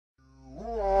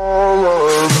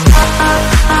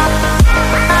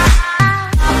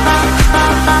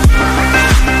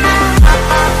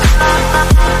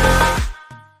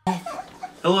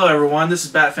everyone, this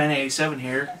is BatFan87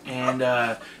 here, and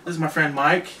this is my friend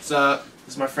Mike. What's up?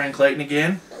 This is my friend Clayton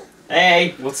again.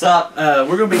 Hey, what's up?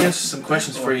 We're going to be answering some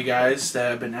questions for you guys that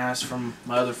have been asked from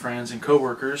my other friends and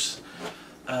coworkers.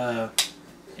 And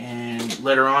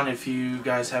later on, if you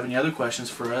guys have any other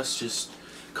questions for us, just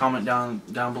comment down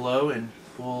below and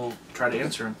we'll try to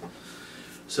answer them.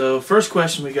 So, first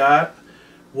question we got,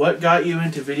 what got you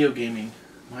into video gaming?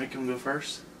 Mike, can we go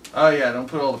first? Oh yeah, don't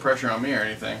put all the pressure on me or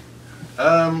anything.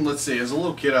 Let's see. As a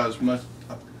little kid, I was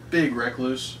a big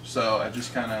recluse, so I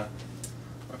just kind of,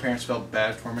 my parents felt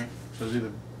bad for me. So it was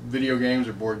either video games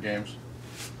or board games.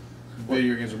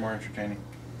 Video games are more entertaining.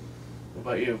 What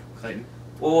about you, Clayton?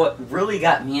 Well, what really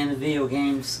got me into video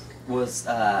games was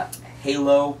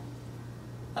Halo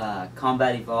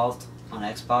Combat Evolved on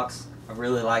Xbox. I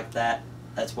really liked that.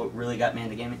 That's what really got me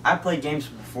into gaming. I played games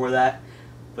before that,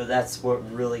 but that's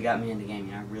what really got me into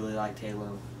gaming. I really liked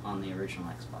Halo on the original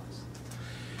Xbox.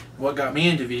 What got me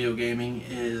into video gaming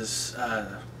is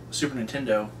Super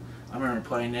Nintendo. I remember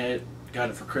playing it, got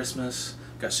it for Christmas,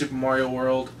 got Super Mario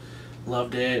World,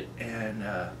 loved it, and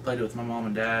played it with my mom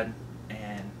and dad,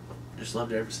 and just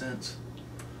loved it ever since.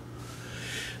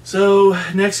 So,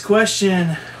 next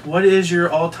question. What is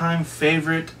your all-time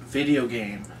favorite video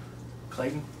game?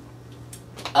 Clayton?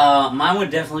 Mine would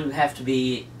definitely have to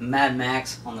be Mad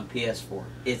Max on the PS4.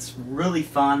 It's really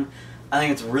fun. I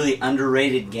think it's a really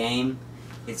underrated game.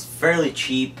 It's fairly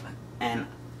cheap, and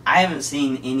I haven't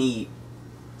seen any,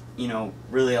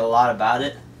 really a lot about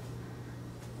it.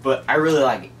 But I really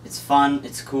like it. It's fun.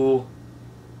 It's cool.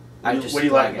 What do you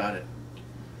like about it?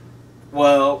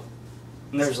 Well,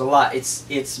 there's a lot.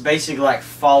 It's basically like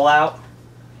Fallout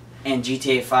and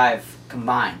GTA 5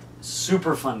 combined.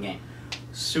 Super fun game.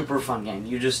 Super fun game.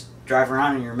 You just drive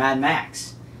around in your Mad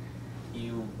Max.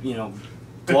 You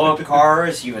blow up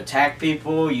cars, you attack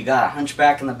people, you got a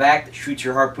hunchback in the back that shoots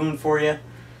your harpoon for you.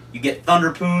 You get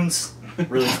thunderpoons.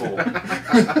 Really cool.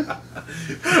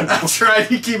 I tried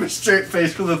to keep a straight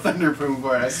face with a thunderpoon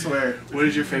boy, I swear. What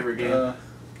is your favorite game?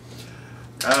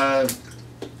 I'd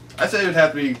say it would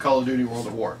have to be Call of Duty World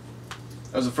at War.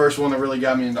 That was the first one that really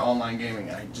got me into online gaming.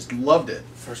 I just loved it.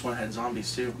 First one had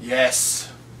zombies too.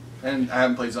 Yes. And I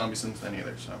haven't played zombies since then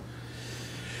either, so.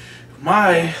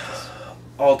 My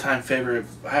all-time favorite,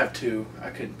 I have two.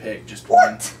 I couldn't pick just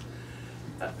one.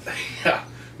 Yeah.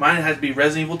 Mine had to be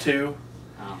Resident Evil 2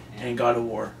 and God of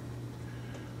War.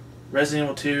 Resident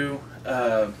Evil 2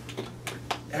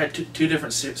 had two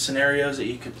different scenarios that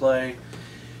you could play.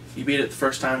 You beat it the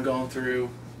first time going through,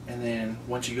 and then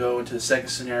once you go into the second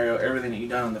scenario, everything that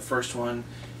you've done in the first one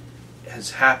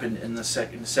has happened in the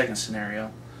second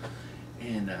scenario.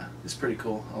 And it's pretty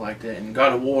cool. I liked it. And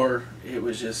God of War, it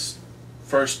was just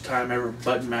first time ever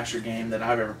button masher game that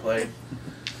I've ever played.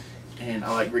 And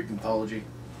I like Greek mythology,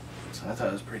 so I thought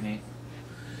it was pretty neat.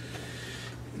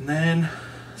 And then,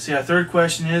 see, our third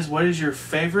question is, what is your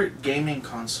favorite gaming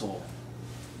console?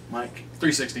 Mike?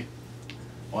 360.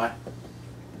 Why?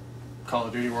 Call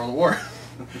of Duty World at War.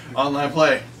 Online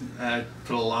play. I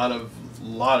put a lot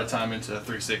of time into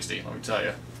 360, let me tell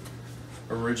you.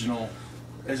 Original.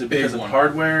 Is it because of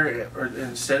hardware, or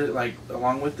instead of, like,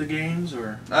 along with the games,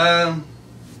 or?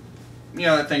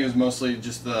 I think it was mostly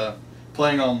just the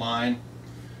playing online,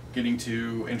 getting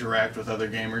to interact with other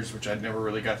gamers, which I'd never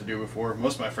really got to do before.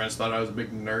 Most of my friends thought I was a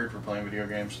big nerd for playing video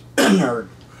games. Nerd.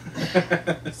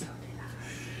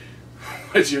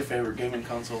 What's your favorite gaming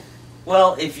console?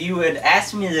 Well, if you had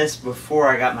asked me this before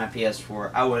I got my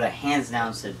PS4, I would have hands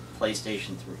down said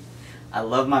PlayStation 3. I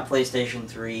love my PlayStation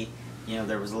 3.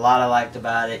 There was a lot I liked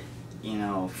about it.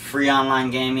 Free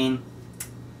online gaming.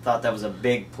 Thought that was a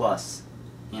big plus.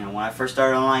 When I first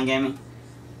started online gaming,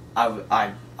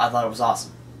 I thought it was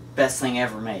awesome. Best thing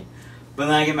ever made. But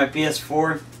then I get my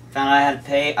PS4, found out I had to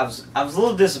pay. I was a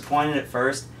little disappointed at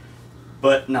first,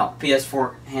 but no,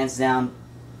 PS4 hands down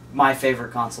my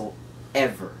favorite console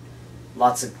ever.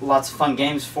 Lots of fun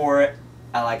games for it.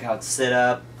 I like how it's set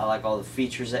up. I like all the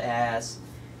features it has.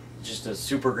 Just a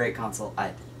super great console, I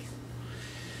think.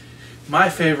 My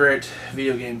favorite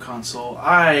video game console,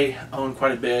 I own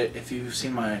quite a bit. If you've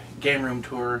seen my game room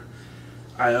tour,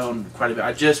 I own quite a bit.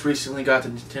 I just recently got the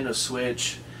Nintendo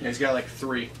Switch. Yeah, he's got like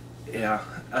 3. Yeah.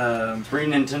 3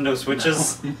 Nintendo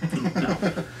Switches?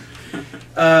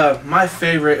 No. My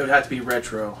favorite would have to be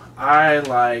retro. I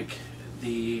like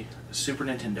the Super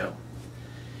Nintendo.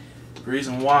 The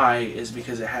reason why is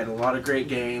because it had a lot of great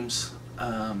games.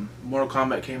 Mortal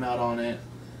Kombat came out on it,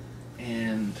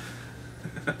 and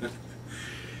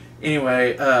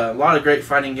anyway, a lot of great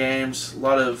fighting games, a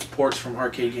lot of ports from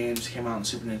arcade games came out on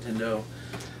Super Nintendo.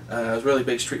 I was a really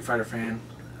big Street Fighter fan.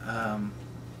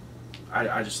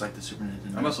 I just like the Super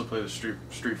Nintendo. I mostly play the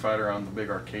Street Fighter on the big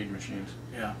arcade machines.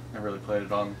 Yeah. I really played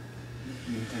it on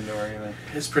Nintendo or anything.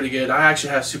 It's pretty good. I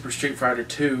actually have Super Street Fighter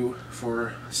 2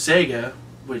 for Sega,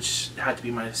 which had to be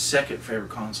my second favorite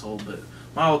console, but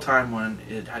my all-time one,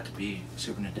 it had to be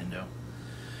Super Nintendo.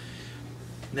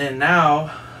 Then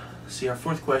now, see our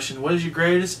fourth question. What is your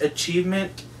greatest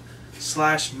achievement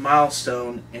 /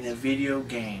 milestone in a video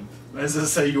game? Does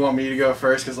this say you want me to go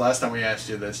first? Because last time we asked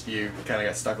you this, you kind of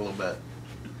got stuck a little bit.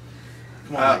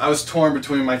 Come on, I was torn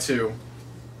between my two.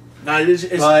 no,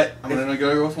 But I'm going to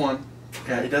go with one.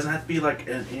 okay, it doesn't have to be like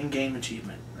an in-game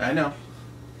achievement. I know.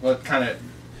 Well, kind of.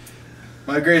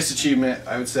 My greatest achievement,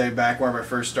 I would say, back when I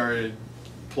first started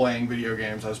playing video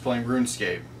games, I was playing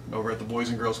RuneScape over at the Boys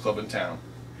and Girls Club in town.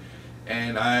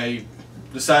 And I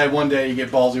decided one day to get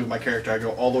ballsy with my character. I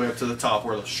go all the way up to the top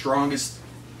where the strongest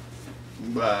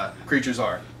creatures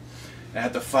are. And I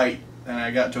had to fight, and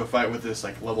I got into a fight with this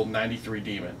like level 93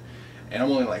 demon. And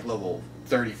I'm only like level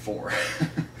 34.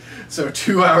 So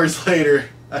 2 hours later,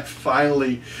 I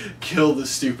finally killed this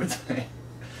stupid thing.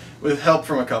 With help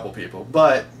from a couple people.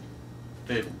 But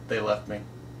they left me.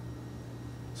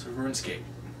 So RuneScape.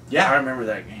 Yeah. I remember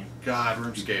that game. God,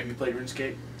 RuneScape. You played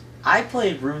RuneScape? I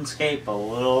played RuneScape a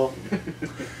little.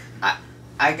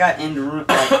 I got into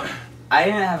like, I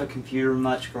didn't have a computer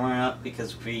much growing up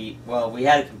because we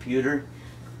had a computer,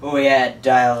 but we had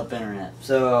dial-up internet.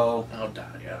 So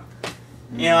yeah.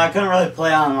 you know, I couldn't really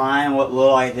play online. What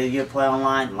little I did get to play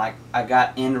online, like I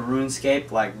got into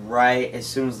RuneScape like right as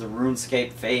soon as the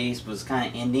RuneScape phase was kind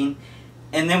of ending.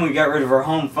 And then we got rid of our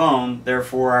home phone,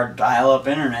 therefore our dial-up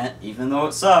internet, even though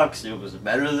it sucks, it was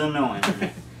better than no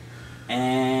internet.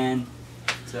 And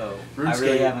so, I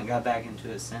really haven't got back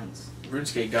into it since.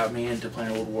 RuneScape got me into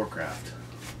playing World of Warcraft.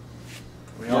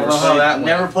 We all know how that went.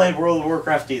 Never played World of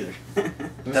Warcraft either.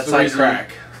 That's like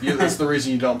crack. That's the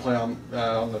reason you don't play on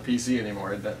the PC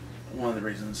anymore, isn't it? One of the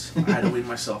reasons. I had to wean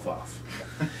myself off.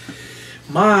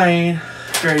 My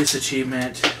greatest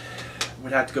achievement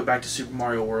would have to go back to Super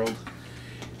Mario World.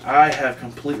 I have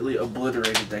completely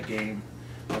obliterated that game.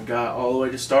 I've got all the way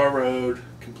to Star Road,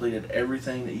 completed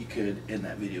everything that you could in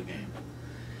that video game.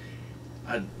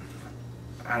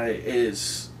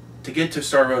 To get to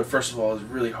Star Road, first of all, is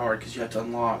really hard because you have to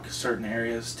unlock certain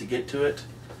areas to get to it.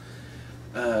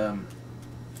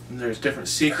 There's different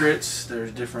secrets.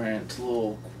 There's different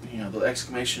little, the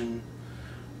exclamation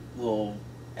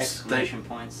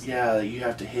points. Yeah, that you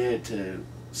have to hit to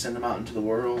send them out into the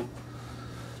world.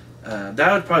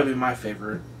 That would probably be my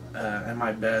favorite and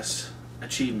my best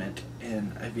achievement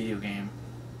in a video game.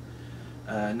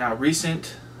 Now,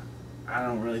 recent, I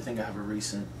don't really think I have a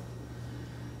recent.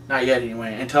 Not yet,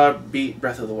 anyway. Until I beat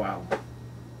Breath of the Wild.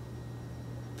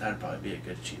 That'd probably be a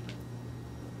good achievement.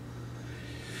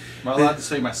 Am I allowed to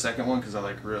say my second one? Because I'm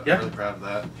really proud of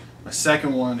that. My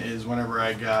second one is whenever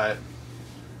I got...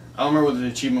 I don't remember what the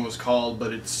achievement was called,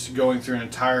 but it's going through an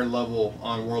entire level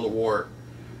on World at War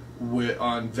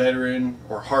on Veteran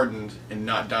or Hardened and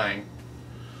not dying.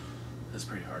 That's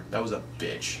pretty hard. That was a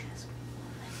bitch.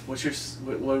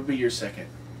 What would be your second?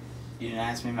 You didn't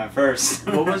ask me my first.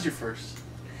 What was your first?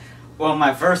 Well,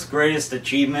 my first greatest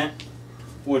achievement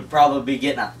would probably be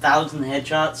getting 1,000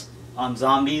 headshots on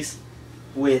zombies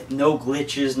with no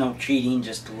glitches, no cheating,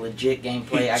 just legit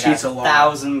gameplay. I got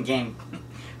 1,000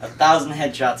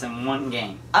 headshots in one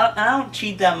game. I don't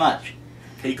cheat that much.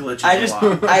 He glitches a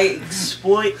lot. I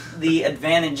exploit the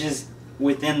advantages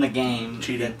within the game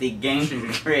that the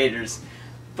game creators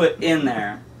put in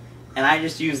there, and I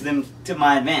just use them to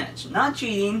my advantage. Not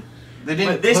cheating. They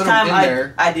didn't but this put time them in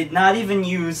there. I did not even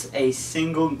use a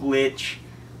single glitch.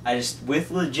 With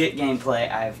legit gameplay,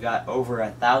 I've got over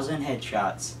 1,000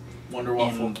 headshots. Wonder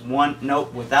Waffle.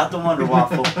 Without the Wonder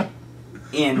Waffle.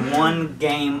 In one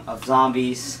game of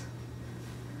zombies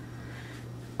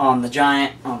on the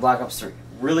Giant on Black Ops 3.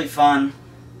 Really fun.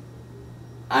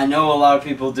 I know a lot of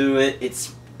people do it.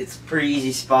 It's a pretty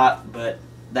easy spot, but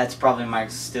that's probably my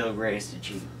still greatest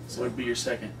achievement. So what would be your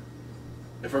second?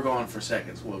 If we're going for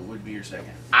seconds, what would be your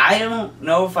second? I don't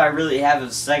know if I really have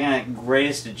a second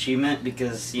greatest achievement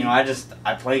because,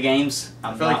 I play games.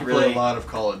 I feel like you play a lot of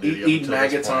Call of Duty. Eat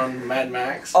maggots on Mad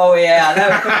Max. Oh yeah,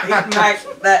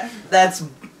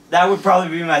 that would probably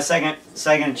be my second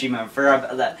achievement. I forgot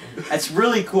about that. That's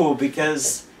really cool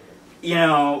because,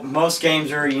 most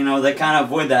games are, they kind of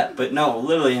avoid that. But no,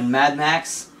 literally in Mad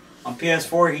Max on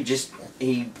PS4,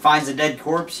 he finds a dead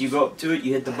corpse, you go up to it,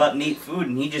 you hit the button, eat food,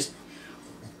 and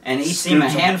he eats him a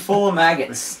handful of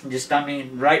maggots.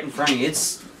 Right in front of you.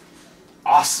 It's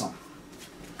awesome.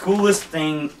 Coolest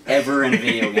thing ever in a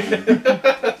video game.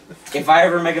 If I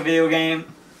ever make a video game,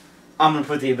 I'm gonna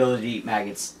put the ability to eat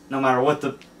maggots, no matter what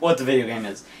the video game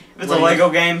is. If it's a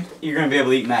Lego game, you're gonna be able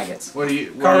to eat maggots. What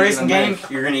Car racing game,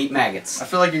 you're gonna eat maggots. I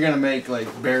feel like you're gonna make like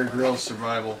Bear Grylls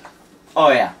Survival. Oh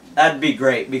yeah, that'd be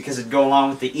great because it'd go along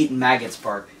with the eating maggots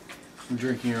part. And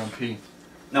drinking your own pee.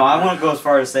 No, I wouldn't go as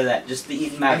far as to say that. Just the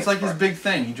eating maggots. That's like part. his big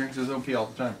thing. He drinks his own pee all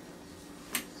the time.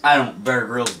 I don't. Bear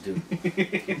Grylls do.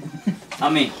 I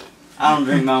mean, I don't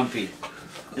drink my own pee.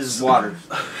 This is water.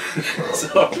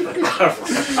 So,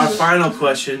 our final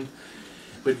question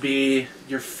would be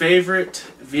your favorite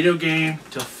video game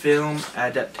to film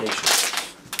adaptation.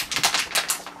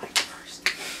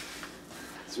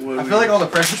 I feel like all the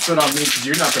pressure's put on me because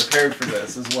you're not prepared for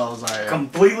this as well as I am.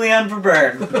 Completely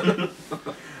unprepared.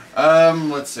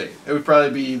 Let's see. It would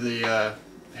probably be the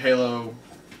Halo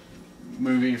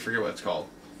movie. I forget what it's called.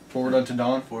 Forward Unto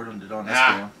Dawn. Forward Unto Dawn. That's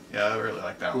a good one. Yeah, I really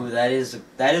like that one. Ooh, that is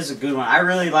a good one. I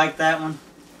really like that one.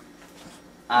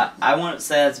 I wouldn't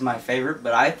say that's my favorite,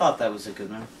 but I thought that was a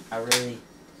good one. I really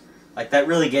like that.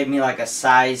 Really gave me like a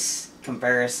size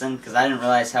comparison because I didn't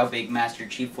realize how big Master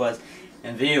Chief was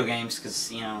in video games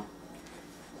because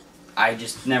I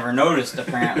just never noticed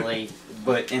apparently.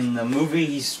 But in the movie,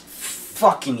 he's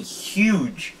fucking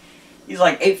huge. He's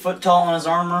like 8 foot tall in his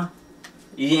armor.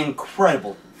 He's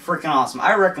incredible. Freaking awesome.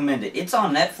 I recommend it. It's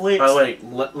on Netflix. By the way,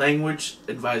 language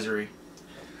advisory.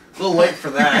 A little late for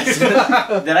that.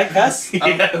 Did I cuss?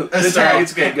 Yeah, it's alright.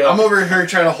 It's good. Go. I'm over here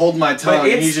trying to hold my tongue,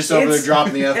 and he's just over there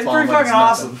dropping the F bomb. It's pretty fucking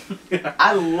awesome.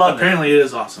 I love Apparently, it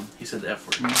is awesome. He said the F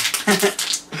word.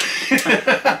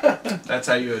 That's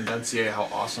how you enunciate how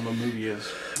awesome a movie is.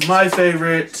 My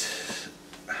favorite.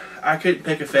 I couldn't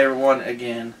pick a favorite one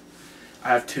again.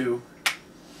 I have two.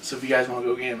 So if you guys want to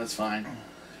go again, that's fine.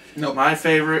 Nope. My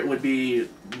favorite would be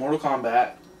Mortal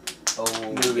Kombat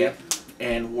movie yeah.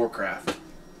 and Warcraft.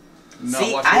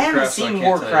 See, I haven't seen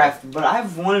Warcraft, but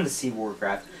I've wanted to see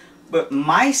Warcraft. But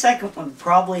my second one would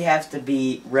probably have to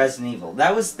be Resident Evil.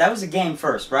 That was a game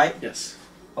first, right? Yes.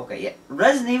 Okay, yeah.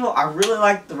 Resident Evil, I really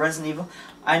like the Resident Evil.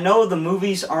 I know the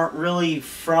movies aren't really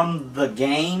from the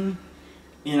game,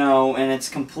 you know, and it's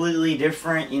completely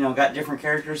different, you know, got different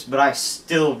characters, but I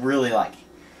still really like it.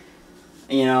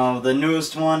 You know, the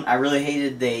newest one, I really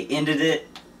hated they ended it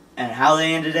and how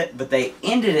they ended it, but they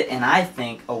ended it in, I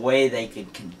think, a way they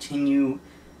could continue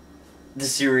the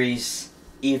series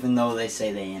even though they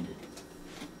say they ended it.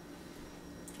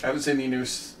 I haven't seen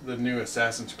the new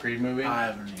Assassin's Creed movie. I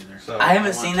haven't either. So I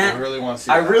haven't seen that. I really want to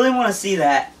see I that. really want to see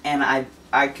that, and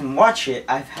I can watch it.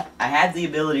 I had the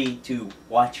ability to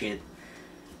watch it.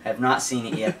 I have not seen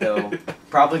it yet, though.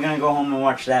 Probably going to go home and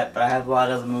watch that, but I have a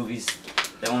lot of other movies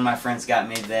that one of my friends got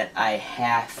me that I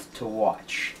have to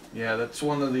watch. Yeah, that's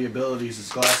one of the abilities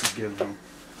his glasses give him.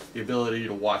 The ability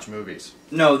to watch movies.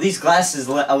 No, these glasses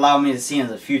allow me to see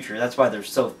into the future. That's why they're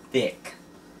so thick.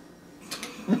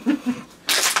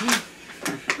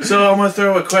 So I'm going to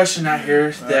throw a question out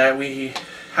here that we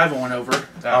haven't went over.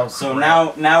 Oh, so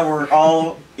now we're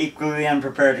all equally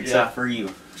unprepared except for you.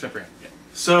 Except for him. Yeah.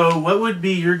 So what would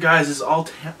be your guys'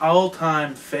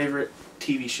 all-time favorite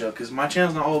TV show? Because my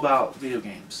channel's not all about video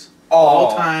games.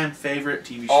 All-time favorite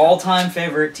TV show. All-time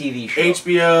favorite TV show.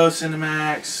 HBO,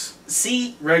 Cinemax,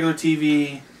 See, regular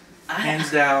TV,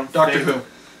 hands down. Doctor favorite. Who.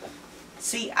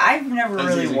 See, I've never That's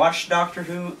really easy. watched Doctor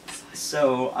Who,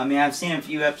 so, I mean, I've seen a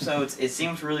few episodes. It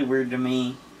seems really weird to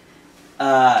me.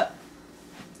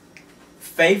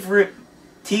 Favorite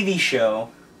TV show,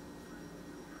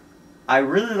 I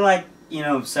really like, you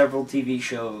know, several TV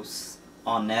shows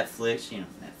on Netflix. You know,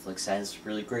 Netflix has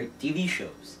really great TV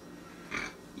shows.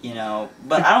 You know,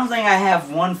 but I don't think I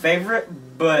have one favorite,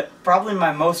 but probably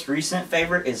my most recent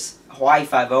favorite is Hawaii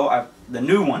Five-0, the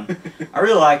new one. I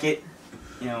really like it.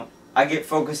 You know, I get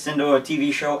focused into a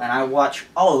TV show and I watch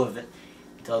all of it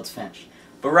until it's finished.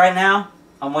 But right now,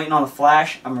 I'm waiting on The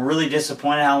Flash. I'm really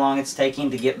disappointed how long it's taking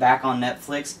to get back on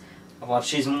Netflix. I watched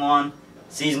Season 1,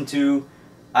 Season 2.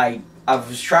 I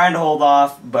was trying to hold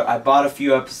off, but I bought a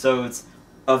few episodes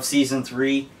of Season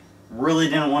 3. Really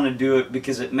didn't want to do it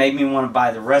because it made me want to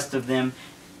buy the rest of them.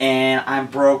 And I'm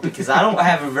broke because I don't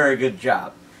have a very good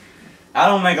job. I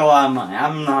don't make a lot of money.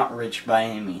 I'm not rich by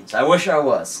any means. I wish I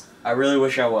was. I really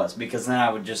wish I was, because then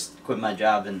I would just quit my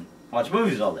job and watch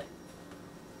movies all day.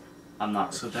 I'm not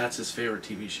rich. So that's his favorite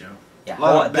TV show. Yeah,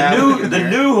 Lot of babbling in the there.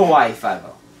 new Hawaii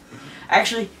Five-0.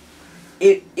 Actually,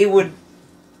 it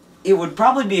would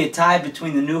probably be a tie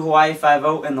between the new Hawaii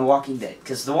Five-0 and The Walking Dead,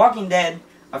 because The Walking Dead,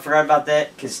 I forgot about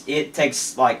that, because it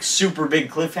takes like super big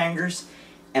cliffhangers,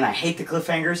 and I hate the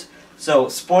cliffhangers. So,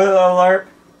 spoiler alert,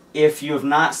 if you have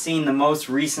not seen the most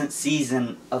recent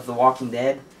season of The Walking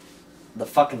Dead, the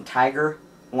fucking tiger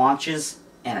launches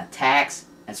and attacks,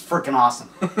 It's freaking awesome.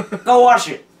 Go watch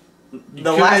it.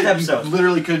 The last episode. You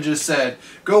literally could have just said,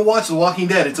 "Go watch The Walking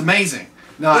Dead. It's amazing."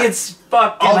 No, it's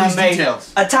fucking all these amazing.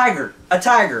 details. A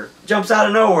tiger jumps out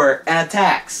of nowhere and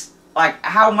attacks. Like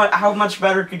how much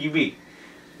better could you be?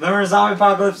 Remember in Zombie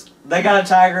Apocalypse? They got a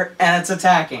tiger and it's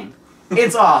attacking.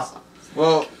 It's awesome.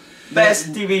 Well,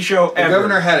 best TV show ever. The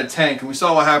governor had a tank, and we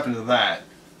saw what happened to that.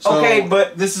 So okay,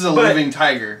 but this is a living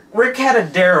tiger. Rick had a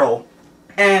Daryl,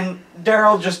 and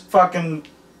Daryl just fucking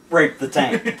raped the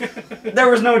tank. There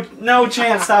was no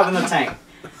chance stopping the tank.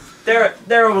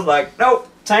 Daryl was like, "Nope,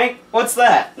 tank. What's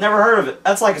that? Never heard of it.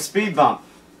 That's like a speed bump."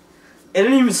 It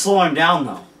didn't even slow him down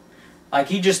though. Like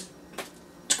he just,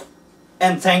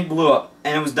 and the tank blew up,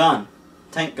 and it was done.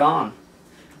 Tank gone.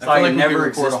 I feel like we never could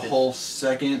record existed. a whole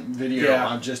second video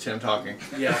on just him talking.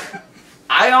 Yeah.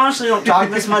 I honestly don't talk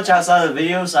this much outside of the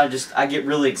videos. I get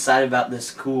really excited about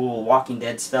this cool Walking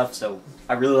Dead stuff, so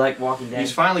I really like Walking Dead.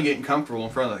 He's finally getting comfortable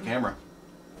in front of the camera.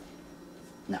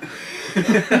 No.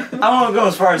 I won't go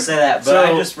as far as say that, but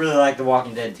I just really like the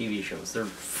Walking Dead TV shows. They're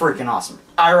freaking awesome.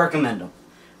 I recommend them.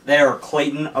 They are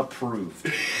Clayton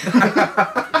approved.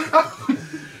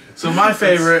 So my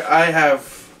favorite,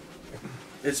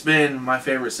 it's been my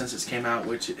favorite since it came out,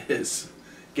 which is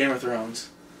Game of Thrones.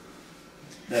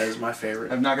 That is my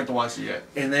favorite. I've not got to watch it yet.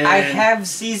 And then I have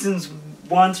seasons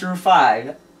 1 through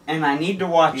 5, and I need to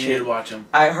watch it. You need to watch them.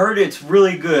 I heard it's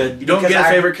really good. You don't get a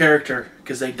favorite character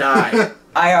because they die.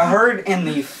 I heard in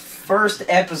the first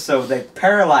episode they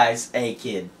paralyze a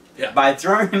kid by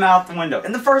throwing him out the window.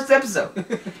 In the first episode.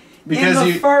 Because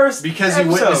he episode.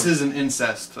 witnesses an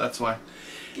incest. That's why.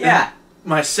 Yeah. And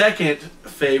my second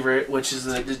favorite, which is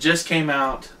it just came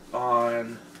out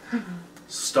on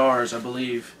Stars, I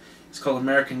believe. It's called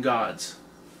American Gods,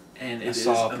 and it is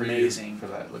amazing. For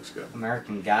that, it looks good.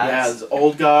 American Gods. Yeah, it's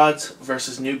old gods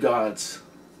versus new gods,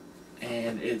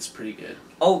 and it's pretty good.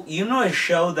 Oh, you know a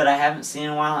show that I haven't seen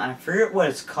in a while, and I forget what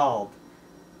it's called.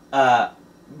 But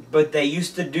they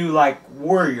used to do like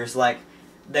warriors, like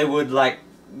they would like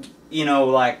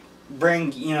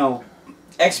bring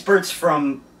experts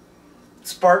from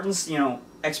Spartans,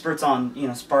 experts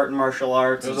on Spartan martial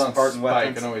arts and Spartan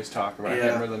weapons. I can always talk about. I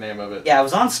can't remember the name of it. Yeah, it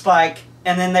was on Spike,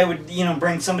 and then they would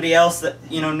bring somebody else that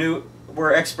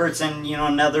were experts in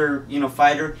another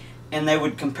fighter, and they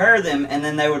would compare them, and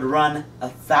then they would run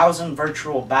 1,000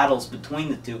 virtual battles between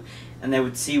the two, and they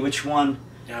would see which one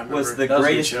was the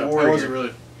greatest warrior. That was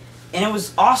really. And it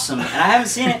was awesome, and I haven't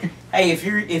seen it. Hey,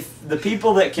 if the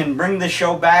people that can bring this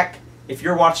show back, if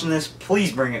you're watching this,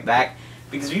 please bring it back,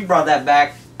 because if you brought that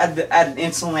back,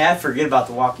 I'd forget about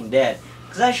The Walking Dead,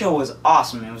 because that show was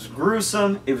awesome. It was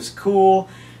gruesome. It was cool.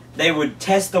 They would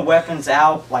test the weapons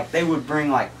out, like they would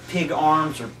bring like pig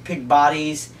arms or pig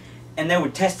bodies, and they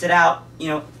would test it out.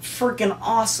 Freaking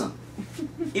awesome.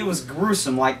 It was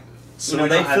gruesome, like. So we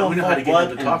know how to get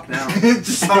him to talk now.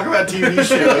 Just talk about TV shows.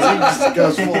 He just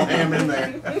goes full ham in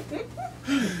there.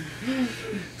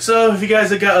 So if you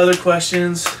guys have got other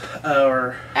questions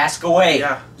or ask away.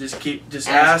 Yeah, just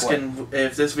ask, and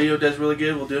if this video does really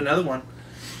good, we'll do another one.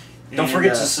 Don't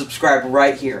forget to subscribe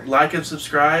right here. Like and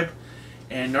subscribe.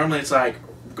 And normally it's like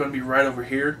going to be right over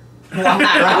here.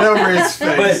 Right over his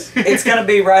face. But it's going to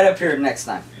be right up here next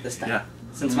time. This time. Yeah.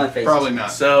 Since my face. Probably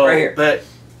not. So, right here. But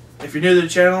if you're new to the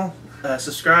channel,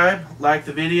 subscribe, like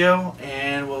the video,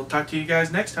 and we'll talk to you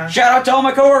guys next time. Shout out to all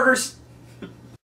my coworkers.